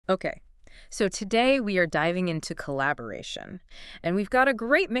Okay, so today we are diving into collaboration. And we've got a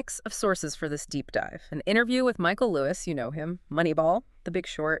great mix of sources for this deep dive. An interview with Michael Lewis, you know him, Moneyball, The Big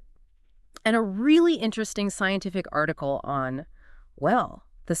Short, and a really interesting scientific article on, well,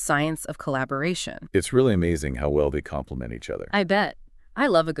 the science of collaboration. It's really amazing how well they complement each other. I bet. I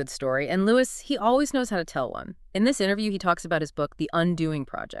love a good story, and Lewis, he always knows how to tell one. In this interview, he talks about his book, The Undoing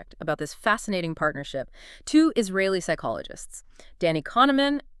Project, about this fascinating partnership. Two Israeli psychologists, Danny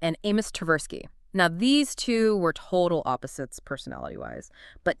Kahneman and Amos Tversky. Now, these two were total opposites personality-wise,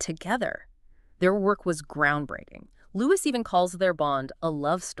 but together, their work was groundbreaking. Lewis even calls their bond a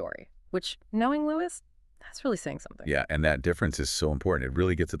love story, which, knowing Lewis, that's really saying something. Yeah, and that difference is so important. It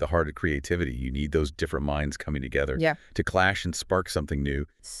really gets at the heart of creativity. You need those different minds coming together to clash and spark something new.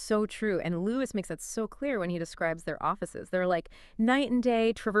 So true. And Lewis makes that so clear when he describes their offices. They're like night and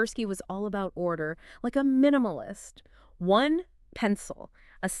day. Tversky was all about order, like a minimalist. One pencil,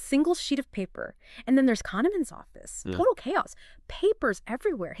 a single sheet of paper. And then there's Kahneman's office. Total chaos. Papers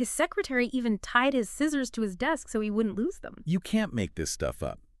everywhere. His secretary even tied his scissors to his desk so he wouldn't lose them. You can't make this stuff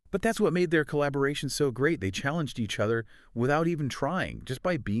up. But that's what made their collaboration so great. They challenged each other without even trying, just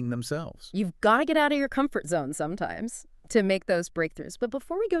by being themselves. You've got to get out of your comfort zone sometimes to make those breakthroughs. But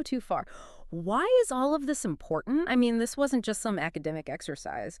before we go too far, why is all of this important? I mean, this wasn't just some academic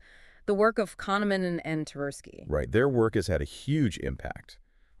exercise. The work of Kahneman and Tversky. Right. Their work has had a huge impact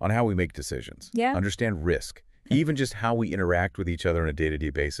on how we make decisions, understand risk, even just how we interact with each other on a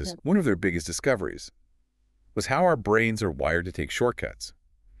day-to-day basis. One of their biggest discoveries was how our brains are wired to take shortcuts,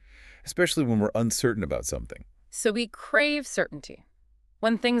 especially when we're uncertain about something. So we crave certainty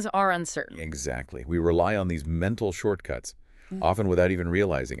when things are uncertain. Exactly. We rely on these mental shortcuts, often without even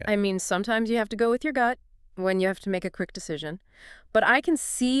realizing it. I mean, sometimes you have to go with your gut when you have to make a quick decision. But I can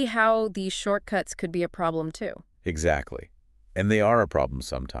see how these shortcuts could be a problem too. Exactly. And they are a problem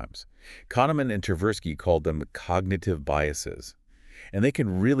sometimes. Kahneman and Tversky called them cognitive biases, and they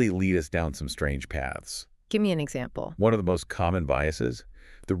can really lead us down some strange paths. Give me an example. One of the most common biases,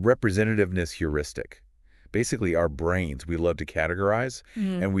 the representativeness heuristic. Basically, our brains, we love to categorize,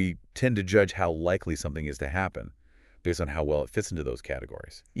 and we tend to judge how likely something is to happen based on how well it fits into those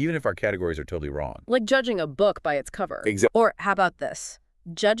categories, even if our categories are totally wrong. Like judging a book by its cover. Exactly. Or how about this?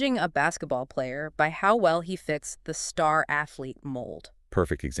 Judging a basketball player by how well he fits the star athlete mold.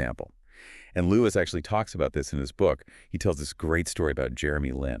 Perfect example. And Lewis actually talks about this in his book. He tells this great story about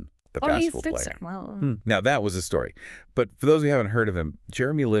Jeremy Lin, the basketball player. Well. Now, that was a story. But for those who haven't heard of him,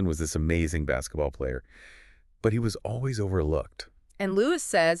 Jeremy Lin was this amazing basketball player, but he was always overlooked. And Lewis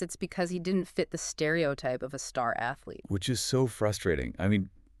says it's because he didn't fit the stereotype of a star athlete. Which is so frustrating. I mean,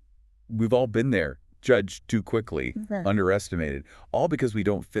 we've all been there, judged too quickly, underestimated, all because we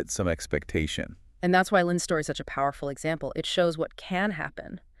don't fit some expectation. And that's why Lin's story is such a powerful example. It shows what can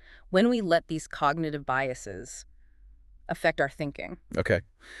happen when we let these cognitive biases affect our thinking. Okay.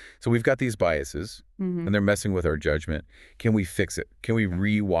 So we've got these biases, and they're messing with our judgment. Can we fix it? Can we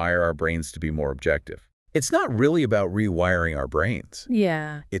rewire our brains to be more objective? It's not really about rewiring our brains.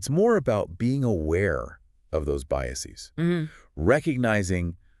 Yeah. It's more about being aware of those biases,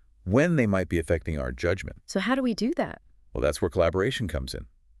 recognizing when they might be affecting our judgment. So how do we do that? Well, that's where collaboration comes in.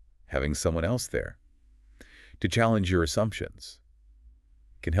 Having someone else there to challenge your assumptions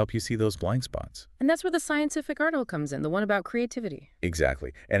can help you see those blind spots. And that's where the scientific article comes in, the one about creativity.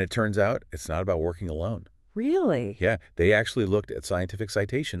 Exactly. And it turns out it's not about working alone. Really? Yeah. They actually looked at scientific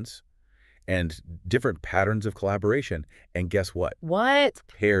citations and different patterns of collaboration. And guess what? What?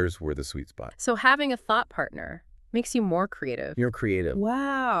 Pairs were the sweet spot. So having a thought partner makes you more creative. You're creative.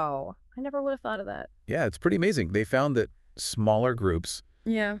 Wow. I never would have thought of that. Yeah, it's pretty amazing. They found that smaller groups,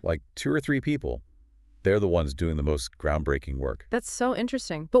 like 2 or 3 people, they're the ones doing the most groundbreaking work. That's so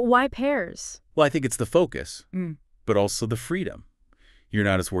interesting. But why pairs? Well, I think it's the focus, but also the freedom. You're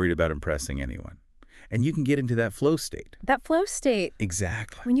not as worried about impressing anyone. And you can get into that flow state. That flow state.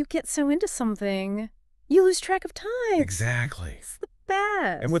 Exactly. When you get so into something, you lose track of time. Exactly. It's the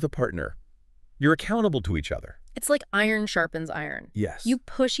best. And with a partner, you're accountable to each other. It's like iron sharpens iron. Yes. You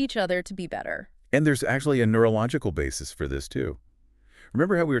push each other to be better. And there's actually a neurological basis for this, too.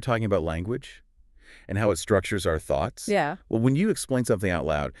 Remember how we were talking about language and how it structures our thoughts? Yeah. Well, when you explain something out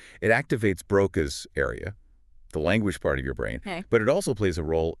loud, it activates Broca's area, the language part of your brain, but it also plays a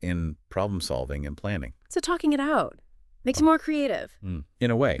role in problem solving and planning. So talking it out makes you more creative.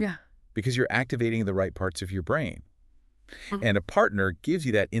 In a way. Yeah. Because you're activating the right parts of your brain. And a partner gives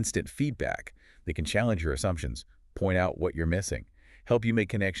you that instant feedback. They can challenge your assumptions, point out what you're missing, help you make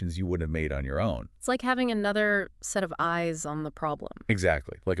connections you wouldn't have made on your own. It's like having another set of eyes on the problem.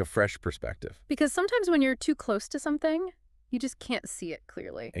 Exactly. Like a fresh perspective. Because sometimes when you're too close to something, You just can't see it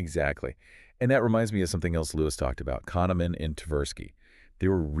clearly. Exactly. And that reminds me of something else Lewis talked about, Kahneman and Tversky. They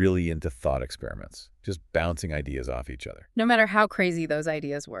were really into thought experiments, just bouncing ideas off each other. No matter how crazy those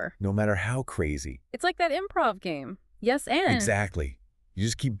ideas were. No matter how crazy. It's like that improv game. Yes, and. Exactly. You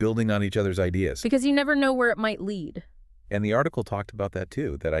just keep building on each other's ideas. Because you never know where it might lead. And the article talked about that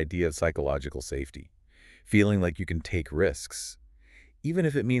too, that idea of psychological safety. Feeling like you can take risks, even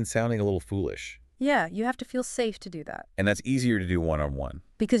if it means sounding a little foolish. Yeah, you have to feel safe to do that. And that's easier to do one-on-one.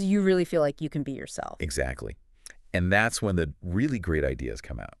 Because you really feel like you can be yourself. Exactly. And that's when the really great ideas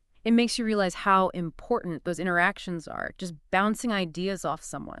come out. It makes you realize how important those interactions are, just bouncing ideas off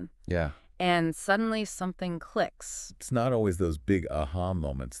someone. Yeah. And suddenly something clicks. It's not always those big aha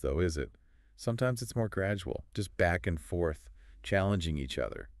moments, though, is it? Sometimes it's more gradual, just back and forth, challenging each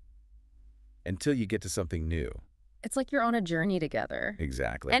other, until you get to something new. It's like you're on a journey together.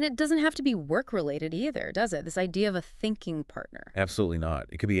 Exactly. And it doesn't have to be work-related either, does it? This idea of a thinking partner. Absolutely not.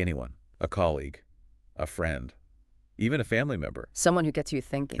 It could be anyone. A colleague, a friend, even a family member. Someone who gets you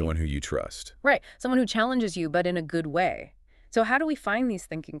thinking. Someone who you trust. Right. Someone who challenges you, but in a good way. So how do we find these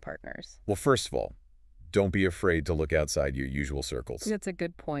thinking partners? Well, first of all, don't be afraid to look outside your usual circles. That's a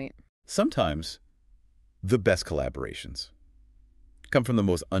good point. Sometimes the best collaborations come from the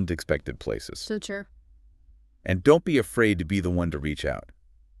most unexpected places. So true. And don't be afraid to be the one to reach out.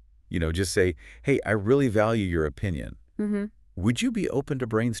 Just say, hey, I really value your opinion. Mm-hmm. Would you be open to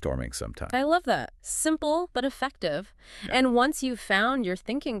brainstorming sometime? I love that. Simple, but effective. Yeah. And once you've found your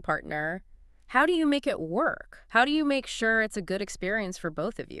thinking partner, how do you make it work? How do you make sure it's a good experience for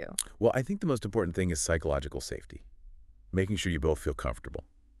both of you? Well, I think the most important thing is psychological safety. Making sure you both feel comfortable.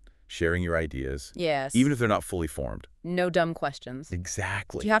 Sharing your ideas. Yes. Even if they're not fully formed. No dumb questions.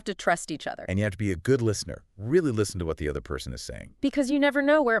 Exactly. You have to trust each other. And you have to be a good listener. Really listen to what the other person is saying. Because you never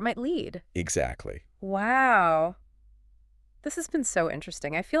know where it might lead. Exactly. Wow. This has been so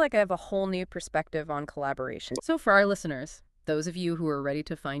interesting. I feel like I have a whole new perspective on collaboration. So for our listeners, those of you who are ready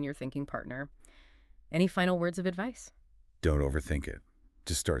to find your thinking partner, any final words of advice? Don't overthink it.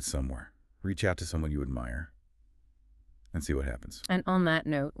 Just start somewhere. Reach out to someone you admire and see what happens. And on that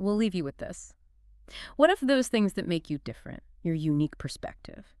note, we'll leave you with this. What if those things that make you different, your unique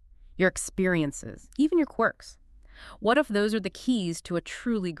perspective, your experiences, even your quirks, what if those are the keys to a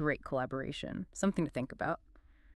truly great collaboration? Something to think about.